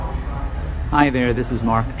Hi there, this is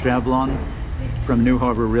Mark Jablon from New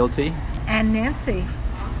Harbor Realty. And Nancy.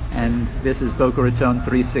 And this is Boca Raton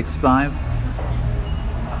 365.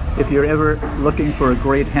 If you're ever looking for a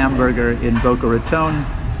great hamburger in Boca Raton,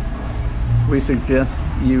 we suggest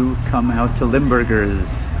you come out to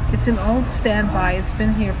Limburgers. It's an old standby. It's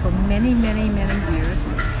been here for many, many, many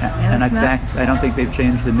years. And in fact, I don't think they've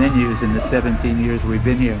changed the menus in the 17 years we've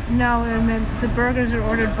been here. No, and the burgers are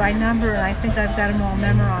ordered by number, and I think I've got them all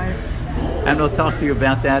memorized. And we'll talk to you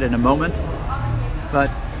about that in a moment.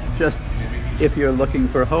 But just if you're looking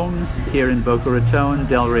for homes here in Boca Raton,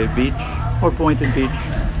 Delray Beach, or Boynton Beach,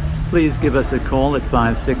 please give us a call at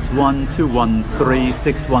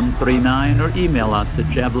 561-213-6139 or email us at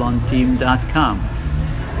jablonteam.com.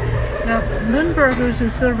 Now, Limburgers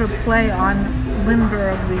is sort of a play on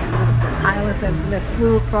Lindbergh, the pilot that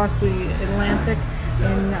flew across the Atlantic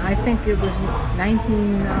in, I think it was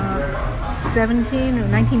 1917 or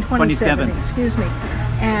 1927, excuse me.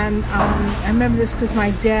 And I remember this because my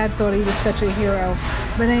dad thought he was such a hero.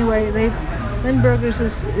 But anyway, Limburgers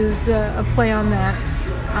is a play on that.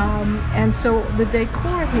 And so the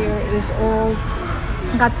decor here is all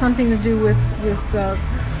got something to do with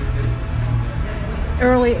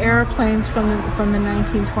early airplanes from the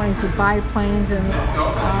 1920s, the biplanes, and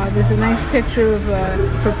there's a nice picture of a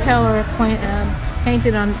propeller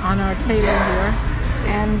painted on our table here,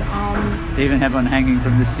 and they even have one hanging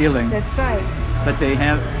from the ceiling. That's right. But they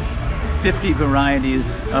have 50 varieties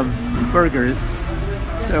of burgers,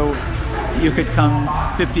 so you could come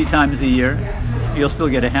 50 times a year. You'll still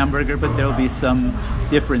get a hamburger, but there'll be some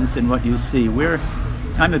difference in what you see.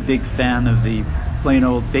 I'm a big fan of the plain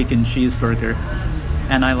old bacon cheeseburger,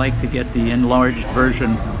 and I like to get the enlarged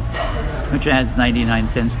version, which adds 99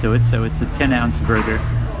 cents to it, so it's a 10-ounce burger.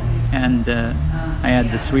 And I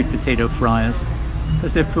add the sweet potato fries,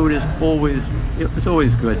 because their food is always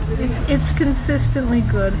good. It's consistently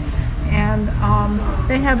good. And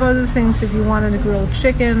they have other things if you wanted a grilled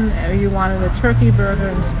chicken or you wanted a turkey burger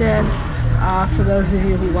instead. For those of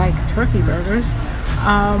you who like turkey burgers,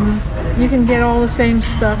 you can get all the same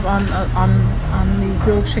stuff on the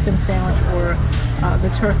grilled chicken sandwich or the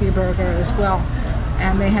turkey burger as well.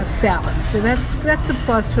 And they have salads, so that's a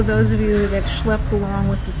plus for those of you that get schlepped along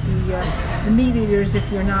with the meat eaters if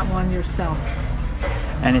you're not one yourself.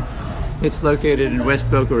 And it's located in West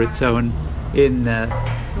Boca Raton in the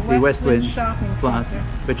West Winds Plaza,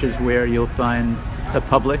 which is where you'll find the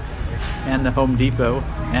Publix and the Home Depot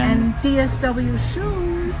and DSW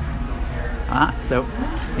shoes. So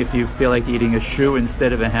if you feel like eating a shoe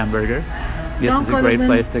instead of a hamburger, this is a great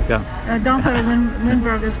place to come. Don't go to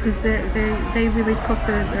Limburgers because they really cook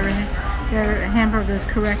their hamburgers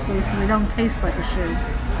correctly, so they don't taste like a shoe.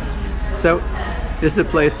 So this is a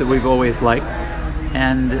place that we've always liked,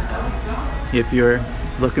 and if you're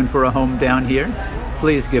looking for a home down here,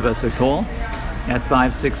 please give us a call at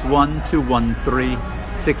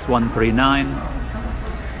 561-213-6139.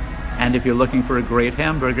 And if you're looking for a great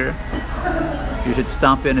hamburger, you should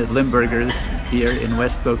stop in at Limburgers here in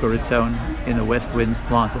West Boca Raton in the West Winds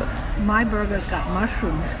Plaza. My burger's got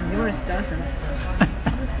mushrooms, and yours doesn't.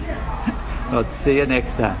 Well, see you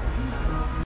next time.